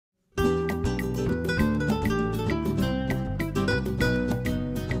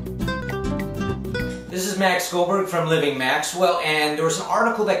This is Max Goldberg from Living Maxwell, and there was an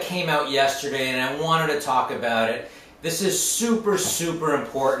article that came out yesterday and I wanted to talk about it. This is super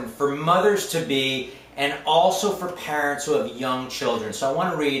important for mothers-to-be and also for parents who have young children. So I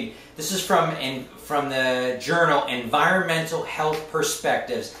want to read, this is from the journal Environmental Health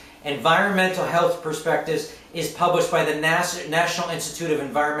Perspectives. Environmental Health Perspectives is published by the National Institute of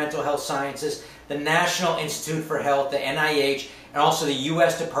Environmental Health Sciences, the National Institute for Health, the NIH, and also the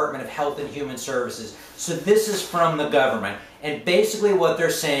U.S. Department of Health and Human Services. So this is from the government. And basically what they're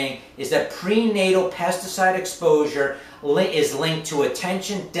saying is that prenatal pesticide exposure is linked to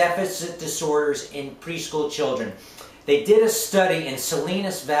attention deficit disorders in preschool children. They did a study in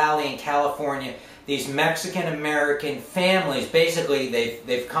Salinas Valley in California. These Mexican-American families, basically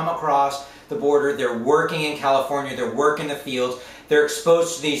they've come across the border, they're working in California, they're working the fields, they're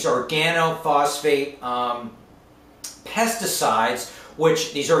exposed to these organophosphate pesticides,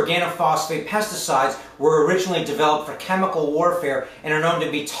 which these organophosphate pesticides were originally developed for chemical warfare and are known to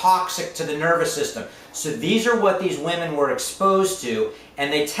be toxic to the nervous system. So these are what these women were exposed to,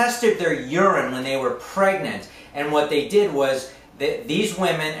 and they tested their urine when they were pregnant. And what they did was these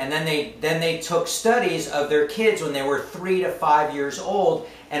women, and then they took studies of their kids when they were 3 to 5 years old,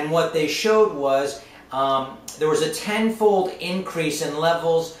 and what they showed was there was a tenfold increase in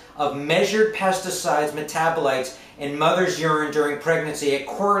levels of measured pesticides metabolites in mother's urine during pregnancy. It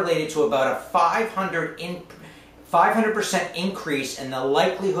correlated to about a 500% increase in the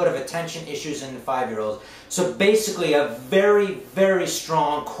likelihood of attention issues in the 5-year-olds. So basically a very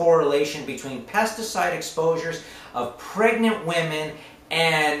strong correlation between pesticide exposures of pregnant women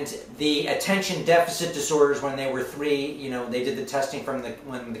and the attention deficit disorders when they were 3, they did the testing from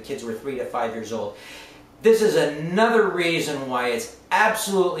when the kids were 3 to 5 years old. This is another reason why it's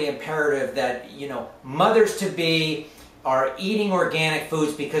absolutely imperative that, mothers-to-be are eating organic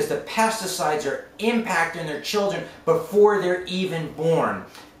foods, because the pesticides are impacting their children before they're even born.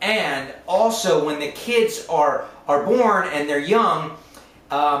 And also when the kids are born and they're young,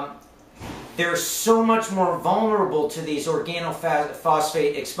 they're so much more vulnerable to these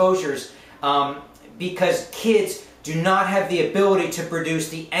organophosphate exposures because kids do not have the ability to produce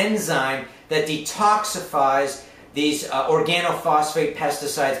the enzyme that detoxifies these organophosphate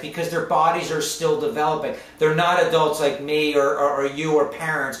pesticides, because their bodies are still developing. They're not adults like me or you or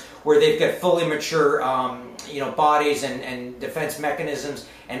parents where they've got fully mature bodies and defense mechanisms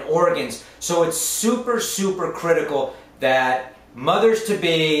and organs. So it's super critical that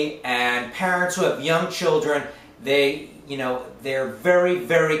mothers-to-be and parents who have young children, they're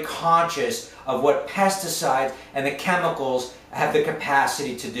very conscious of what pesticides and the chemicals have the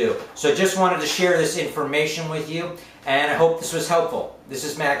capacity to do. So I just wanted to share this information with you, and I hope this was helpful. This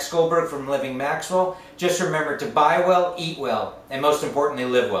is Max Goldberg from Living Maxwell. Just remember to buy well, eat well, and most importantly,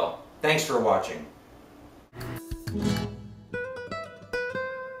 live well. Thanks for watching.